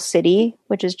Nickel City,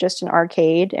 which is just an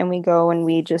arcade, and we go and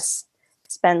we just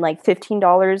spend like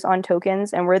 $15 on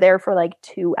tokens, and we're there for like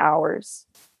 2 hours.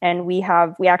 And we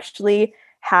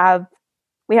haven't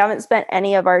spent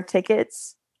any of our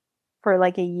tickets for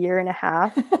like a year and a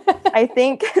half, I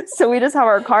think. So we just have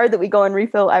our card that we go and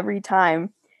refill every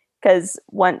time, because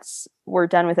once we're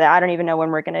done with it, I don't even know when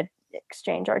we're going to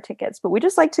exchange our tickets, but we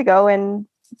just like to go and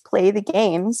play the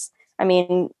games. I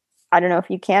mean, I don't know if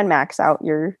you can max out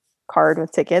your card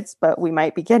with tickets, but we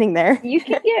might be getting there. You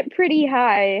can get pretty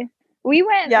high. We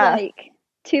went like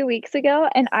 2 weeks ago,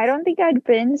 and I don't think I'd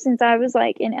been since I was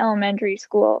like in elementary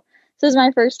school. So it was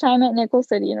my first time at Nickel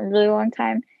City in a really long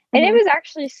time. And it was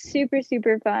actually super,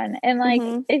 super fun. And like,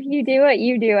 if you do what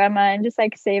you do, Emma, and just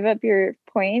like save up your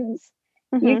points,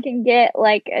 you can get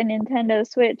like a Nintendo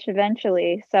Switch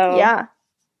eventually. So yeah.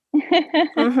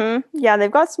 Yeah, they've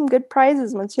got some good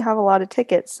prizes once you have a lot of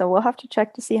tickets. So we'll have to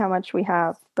check to see how much we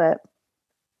have. But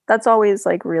that's always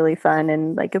like really fun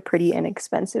and like a pretty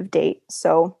inexpensive date.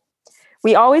 So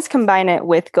we always combine it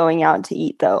with going out to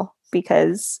eat, though,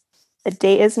 because a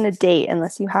date isn't a date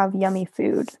unless you have yummy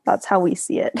food. That's how we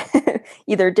see it.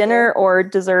 Either dinner or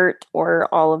dessert or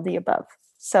all of the above.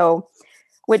 So,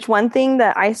 which one thing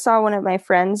that I saw one of my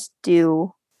friends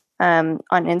do on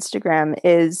Instagram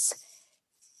is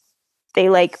they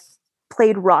like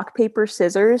played rock, paper,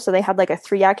 scissors. So they had like a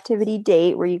 3-activity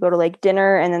date where you go to like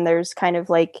dinner, and then there's kind of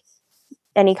like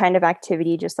any kind of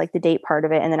activity, just like the date part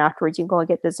of it. And then afterwards you go and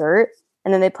get dessert.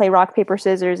 And then they play rock, paper,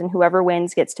 scissors, and whoever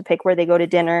wins gets to pick where they go to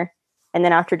dinner. And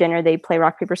then after dinner, they play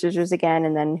rock, paper, scissors again.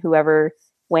 And then whoever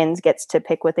wins gets to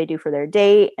pick what they do for their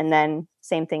date. And then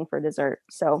same thing for dessert.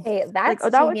 So hey, that's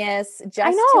that genius.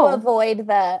 Just to avoid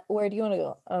the, where do you want to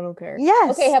go? I don't care.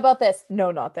 Yes. Okay, how about this?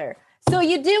 No, not there. So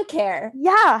you do care.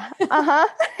 Yeah. Uh-huh.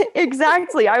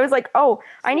 Exactly. I was like, oh,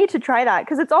 I need to try that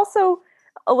because it's also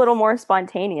a little more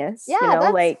spontaneous. Yeah,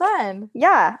 that's fun.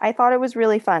 Yeah, I thought it was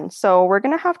really fun. So we're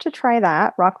going to have to try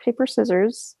that. Rock, paper,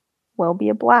 scissors will be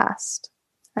a blast.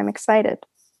 I'm excited.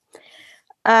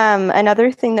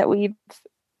 Another thing that we've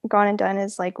gone and done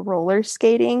is like roller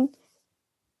skating.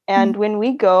 And when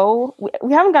we go,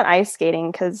 we haven't gone ice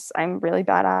skating because I'm really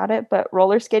bad at it, but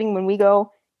roller skating, when we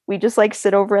go, we just like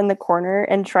sit over in the corner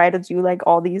and try to do like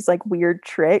all these like weird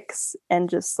tricks and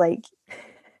just like,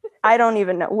 I don't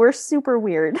even know. We're super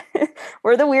weird.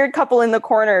 We're the weird couple in the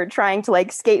corner trying to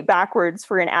like skate backwards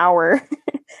for an hour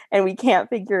and we can't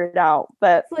figure it out.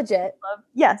 But legit.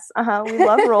 Yes. We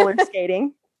love roller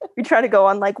skating. We try to go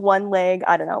on like one leg.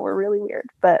 I don't know. We're really weird,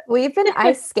 but we've been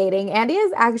ice skating. Andy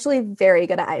is actually very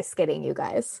good at ice skating, you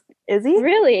guys. Is he?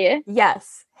 Really?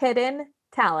 Yes. Hidden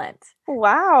talent.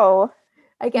 Wow.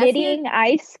 I guess knitting,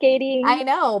 ice skating. I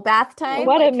know. Bath time.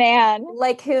 What a man.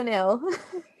 Like who knew?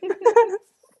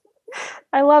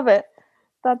 I love it.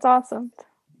 That's awesome.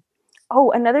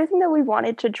 Oh, another thing that we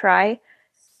wanted to try,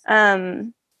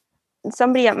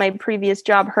 somebody at my previous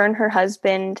job, her and her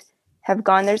husband have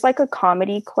gone, there's like a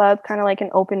comedy club, kind of like an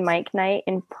open mic night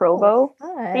in Provo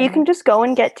that you can just go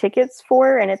and get tickets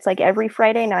for, and it's like every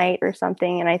Friday night or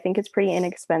something, and I think it's pretty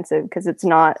inexpensive because it's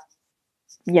not,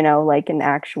 you know, like an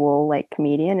actual like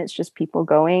comedian, it's just people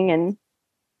going, and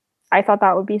I thought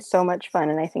that would be so much fun,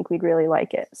 and I think we'd really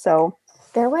like it. So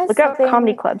there was look up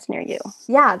comedy clubs near you.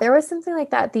 Yeah, there was something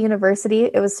like that at the university.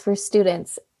 It was for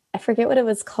students. I forget what it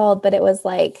was called, but it was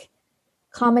like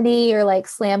comedy or like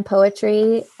slam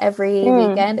poetry every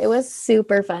weekend. It was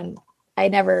super fun. I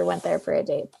never went there for a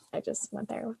date. I just went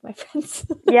there with my friends.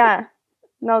 Yeah.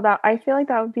 No, that I feel like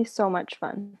that would be so much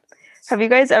fun. Have you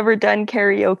guys ever done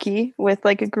karaoke with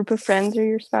like a group of friends or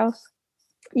your spouse?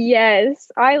 Yes,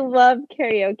 I love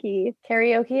karaoke.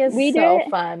 Karaoke is so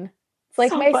fun. It's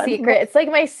like my secret. It's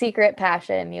like my secret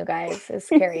passion, you guys, is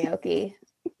karaoke.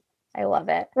 I love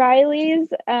it.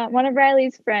 One of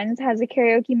Riley's friends has a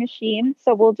karaoke machine,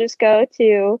 so we'll just go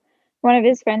to one of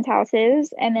his friends'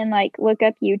 houses and then like look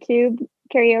up YouTube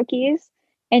karaoke's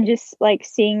and just like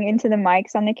sing into the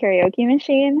mics on the karaoke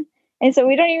machine. And so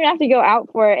we don't even have to go out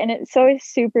for it, and it's so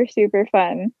super, super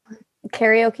fun.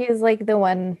 Karaoke is like the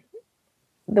one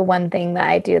thing that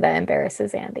I do that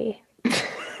embarrasses Andy.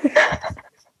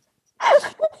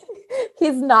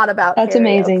 He's not about that's karaoke,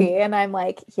 amazing. And I'm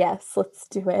like, yes, let's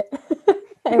do it.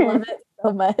 I love it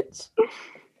so much.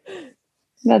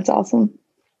 That's awesome.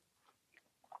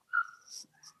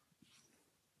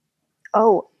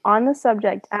 Oh, on the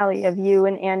subject, Allie, of you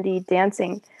and Andy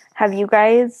dancing, have you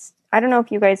guys, I don't know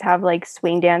if you guys have like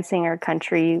swing dancing or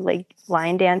country like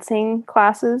line dancing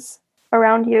classes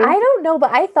around you? I don't know,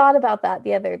 but I thought about that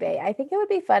the other day. I think it would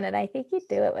be fun, and I think you'd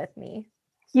do it with me.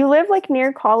 You live like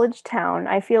near College Town.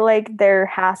 I feel like there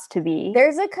has to be.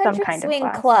 There's a country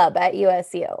swing club at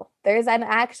USU. There's an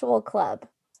actual club.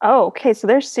 Oh, okay. So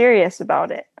they're serious about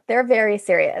it. They're very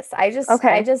serious. I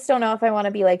just don't know if I want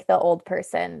to be like the old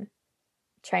person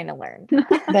trying to learn.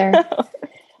 There.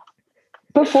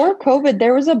 Before COVID,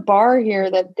 there was a bar here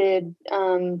that did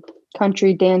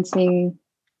country dancing.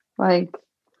 Like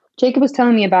Jacob was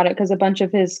telling me about it because a bunch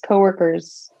of his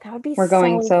coworkers were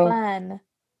going. So fun.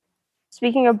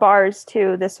 Speaking of bars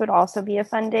too, this would also be a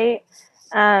fun date.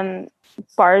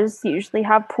 Bars usually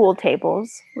have pool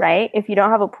tables, right? If you don't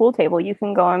have a pool table, you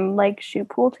can go and like shoot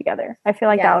pool together. I feel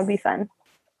like that would be fun.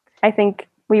 I think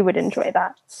we would enjoy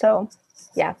that. So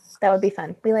yeah, that would be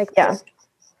fun. We like pool. Yeah.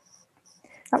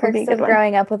 That would be a good one.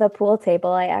 Growing up with a pool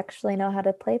table, I actually know how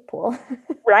to play pool.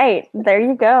 Right. There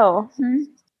you go. Mm-hmm.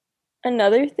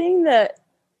 Another thing that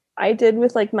I did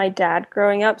with like my dad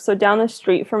growing up. So down the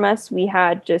street from us, we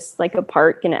had just like a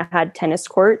park and it had tennis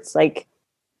courts, like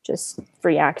just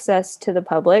free access to the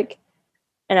public.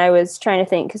 And I was trying to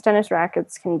think, because tennis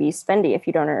rackets can be spendy if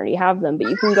you don't already have them, but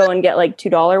you can go and get like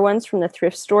 $2 ones from the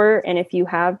thrift store. And if you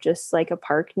have just like a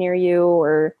park near you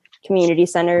or community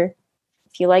center,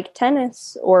 if you like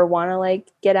tennis or want to like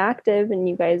get active and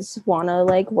you guys want to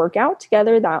like work out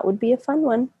together, that would be a fun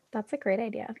one. That's a great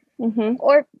idea. Mm-hmm.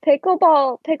 Or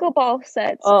pickleball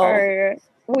sets are.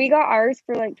 We got ours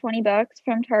for like $20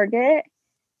 from Target,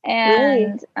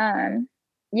 and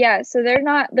yeah, so they're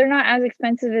not as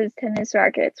expensive as tennis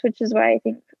rackets, which is why I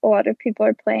think a lot of people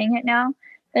are playing it now.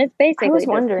 And it's basically I was just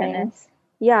wondering. tennis.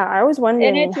 Yeah, I was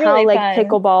wondering it's how really like fun.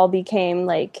 pickleball became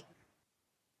like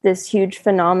this huge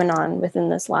phenomenon within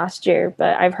this last year,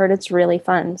 but I've heard it's really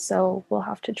fun, so we'll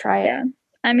have to try it. Yeah.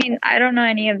 I mean, I don't know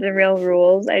any of the real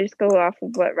rules. I just go off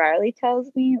of what Riley tells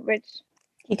me, which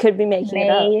He could be making it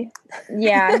up.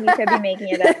 Yeah, he could be making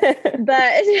it up.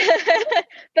 But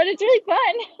it's really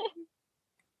fun.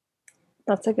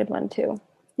 That's a good one too.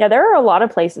 Yeah, there are a lot of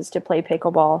places to play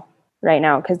pickleball right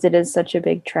now because it is such a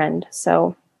big trend.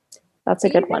 So that's a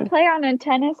good one. Play on a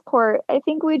tennis court. I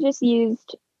think we just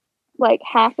used like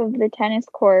half of the tennis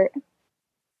court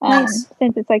Nice.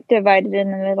 since it's like divided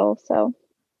in the middle. So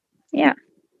yeah.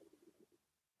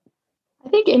 I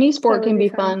think any sport can be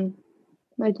fun.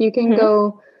 Like you can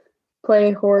go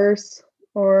play horse,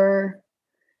 or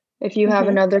if you have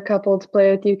another couple to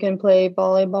play with, you can play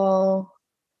volleyball.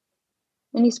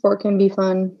 Any sport can be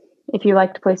fun if you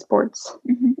like to play sports.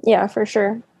 Yeah, for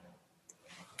sure.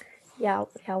 Yeah,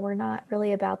 we're not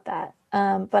really about that.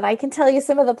 But I can tell you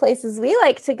some of the places we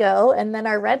like to go, and then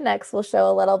our rednecks will show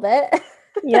a little bit.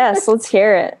 Yes, let's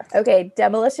hear it. Okay,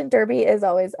 demolition derby is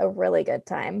always a really good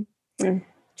time.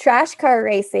 Trash car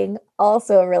racing,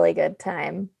 also a really good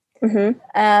time. In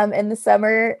the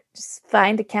summer, just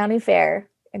find a county fair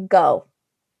and go,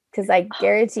 because I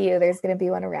guarantee you there's going to be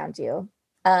one around you.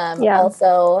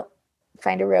 Also,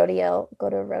 find a rodeo, go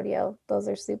to a rodeo. Those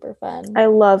are super fun. I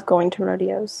love going to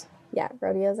rodeos. Yeah,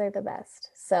 rodeos are the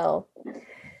best. So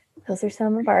those are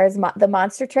some of ours. The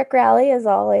monster truck rally is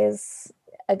always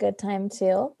a good time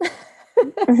too.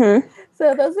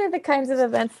 So those are the kinds of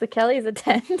events the Kellys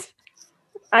attend.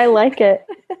 I like it.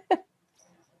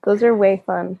 Those are way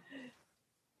fun.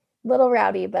 Little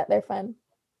rowdy, but they're fun.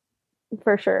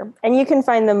 For sure. And you can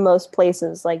find them most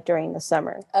places like during the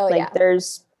summer. Oh, like, yeah.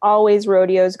 There's always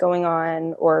rodeos going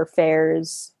on or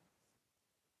fairs.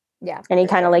 Yeah. Any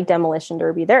kind of like demolition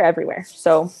derby. They're everywhere.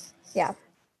 So yeah,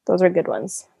 those are good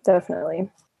ones. Definitely.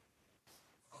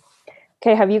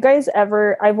 Okay. Have you guys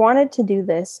I've wanted to do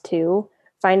this too.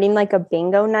 Finding like a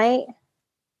bingo night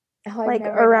like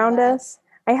around us.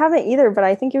 I haven't either, but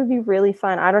I think it would be really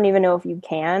fun. I don't even know if you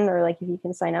can or like if you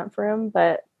can sign up for them,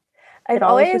 but it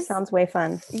always just sounds way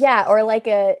fun. Yeah, or like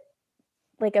a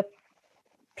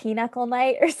pinochle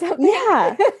night or something.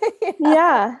 Yeah.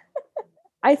 Yeah.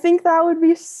 I think that would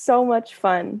be so much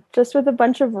fun, just with a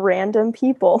bunch of random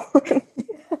people.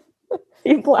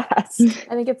 Be blast.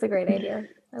 I think it's a great idea.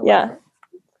 I love it.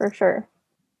 For sure.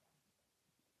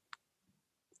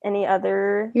 Any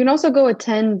other? You can also go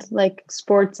attend like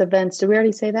sports events. Did we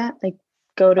already say that? Like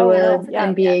go to an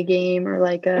NBA game or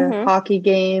like a hockey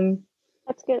game.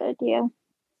 That's a good idea.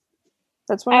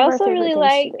 That's one of our favorite really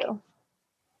things to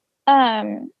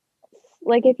do.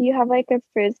 Like if you have like a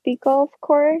frisbee golf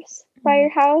course by your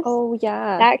house. Oh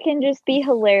yeah. That can just be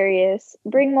hilarious.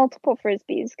 Bring multiple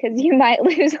frisbees because you might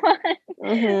lose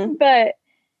one. But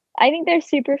I think they're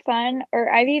super fun.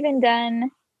 Or I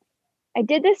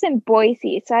did this in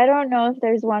Boise, so I don't know if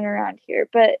there's one around here,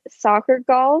 but soccer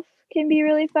golf can be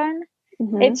really fun.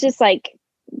 It's just like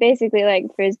basically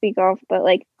like frisbee golf, but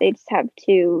like they just have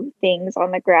two things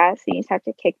on the grass and you just have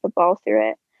to kick the ball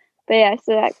through it. But yeah,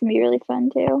 so that can be really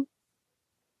fun too.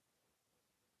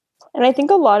 And I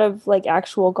think a lot of like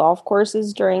actual golf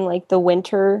courses during like the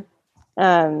winter,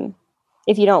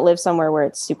 if you don't live somewhere where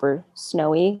it's super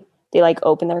snowy, they like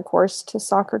open their course to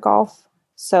soccer golf.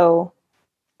 So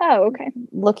okay.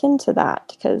 Look into that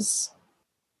because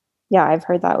I've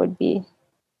heard that would be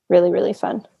really, really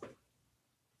fun.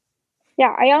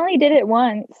 Yeah, I only did it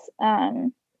once.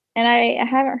 And I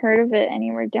haven't heard of it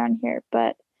anywhere down here,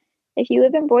 but if you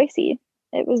live in Boise,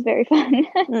 it was very fun.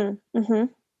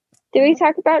 Did we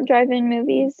talk about drive-in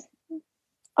movies?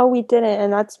 Oh, we didn't,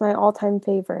 and that's my all-time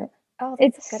favorite. Oh,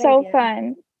 it's so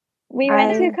fun. We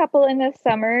went to a couple in the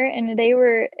summer, and it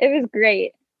was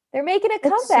great. They're making a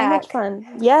comeback. It's so much fun.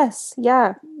 Yes,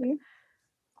 yeah.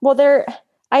 Well,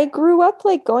 I grew up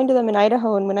like going to them in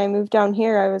Idaho, and when I moved down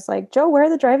here, I was like, Joe, where are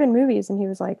the drive-in movies? And he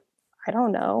was like, I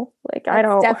don't know. Like, I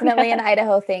don't. Definitely an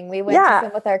Idaho thing. We went to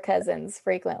them with our cousins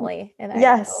frequently in Idaho.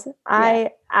 Yes,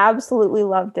 I absolutely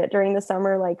loved it during the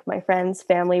summer. Like my friends,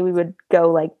 family, we would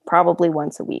go like probably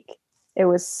once a week. It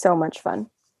was so much fun.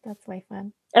 That's way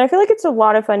fun. And I feel like it's a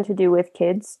lot of fun to do with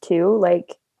kids too.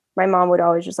 Like my mom would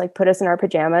always just like put us in our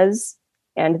pajamas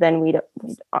and then we'd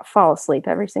fall asleep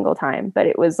every single time. But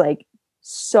it was like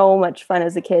so much fun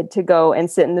as a kid to go and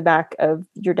sit in the back of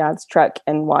your dad's truck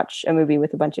and watch a movie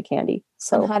with a bunch of candy.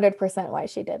 So 100% why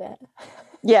she did it.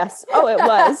 Yes. Oh, it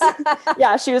was.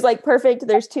 Yeah. She was like, perfect.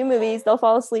 There's 2 movies. They'll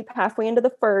fall asleep halfway into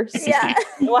the first. Yeah.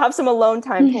 We'll have some alone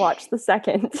time to watch the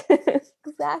second.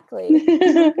 Exactly.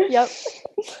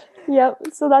 Yep.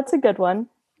 So that's a good one.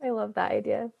 I love that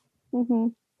idea.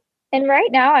 And right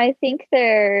now, I think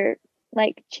they're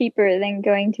like cheaper than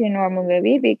going to a normal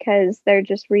movie because they're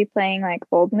just replaying like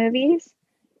old movies.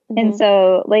 And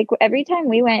so like every time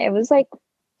we went, it was like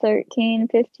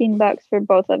 $13-15 for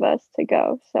both of us to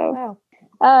go. So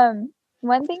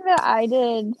one thing that I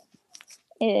did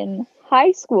in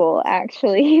high school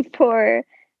actually for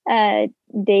a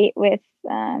date with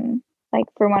like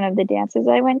for one of the dances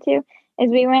I went to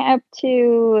is we went up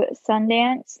to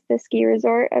Sundance, the ski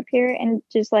resort up here, and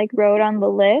just like rode on the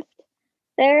lift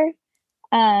there.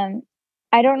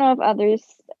 I don't know if other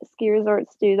ski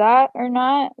resorts do that or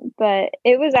not, but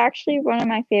it was actually one of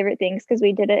my favorite things because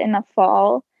we did it in the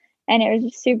fall and it was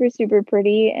just super, super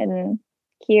pretty and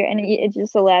cute. And it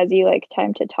just allows you like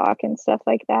time to talk and stuff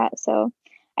like that. So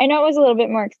I know it was a little bit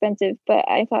more expensive, but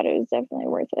I thought it was definitely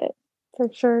worth it.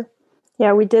 For sure.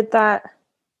 Yeah, we did that.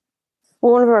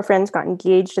 Well, one of our friends got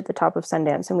engaged at the top of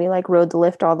Sundance and we like rode the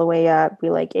lift all the way up. We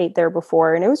like ate there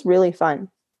before and it was really fun.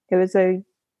 It was a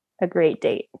great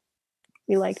date.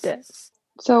 We liked it.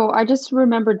 So I just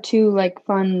remembered 2 like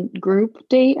fun group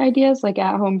date ideas, like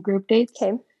at home group dates.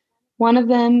 Okay. One of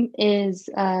them is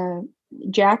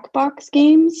Jackbox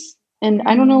games. And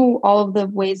I don't know all of the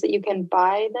ways that you can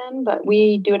buy them, but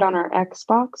we do it on our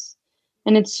Xbox.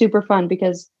 And it's super fun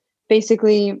because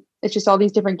basically it's just all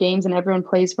these different games and everyone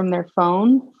plays from their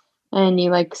phone and you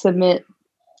like submit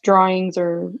drawings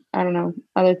or I don't know,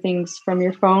 other things from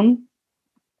your phone.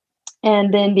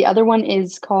 And then the other one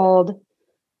is called,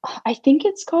 I think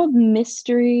it's called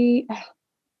Mystery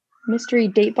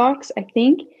Date Box, I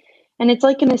think. And it's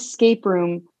like an escape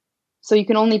room. So you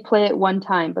can only play it one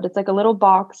time, but it's like a little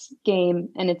box game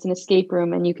and it's an escape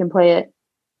room and you can play it,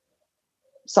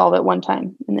 solve it one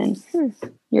time, and then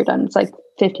you're done. It's like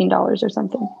 $15 or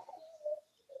something.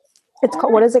 It's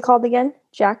called, what is it called again?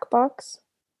 Jackbox?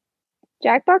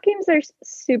 Jackbox games are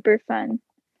super fun.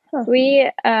 Huh.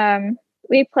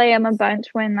 We play them a bunch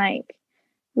when like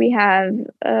we have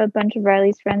a bunch of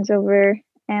Riley's friends over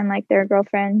and like their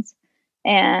girlfriends.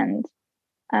 And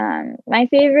my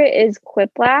favorite is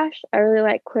Quiplash. I really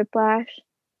like Quiplash.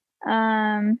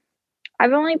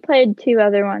 I've only played 2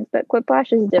 other ones, but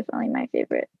Quiplash is definitely my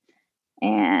favorite.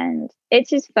 And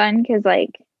it's just fun because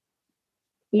like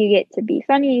you get to be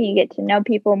funny, you get to know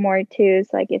people more too.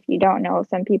 So like if you don't know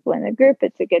some people in the group,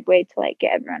 it's a good way to like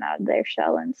get everyone out of their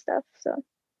shell and stuff. So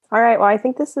all right, well I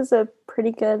think this is a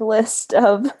pretty good list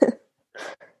of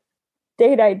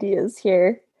date ideas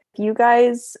here. If you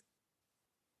guys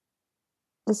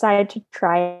decide to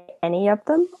try any of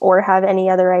them or have any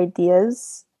other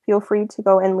ideas, feel free to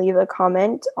go and leave a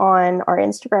comment on our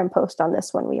Instagram post on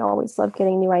this one. We always love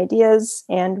getting new ideas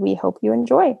and we hope you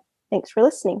enjoy. Thanks for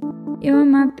listening. You're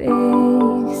my big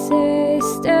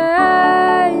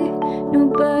sister.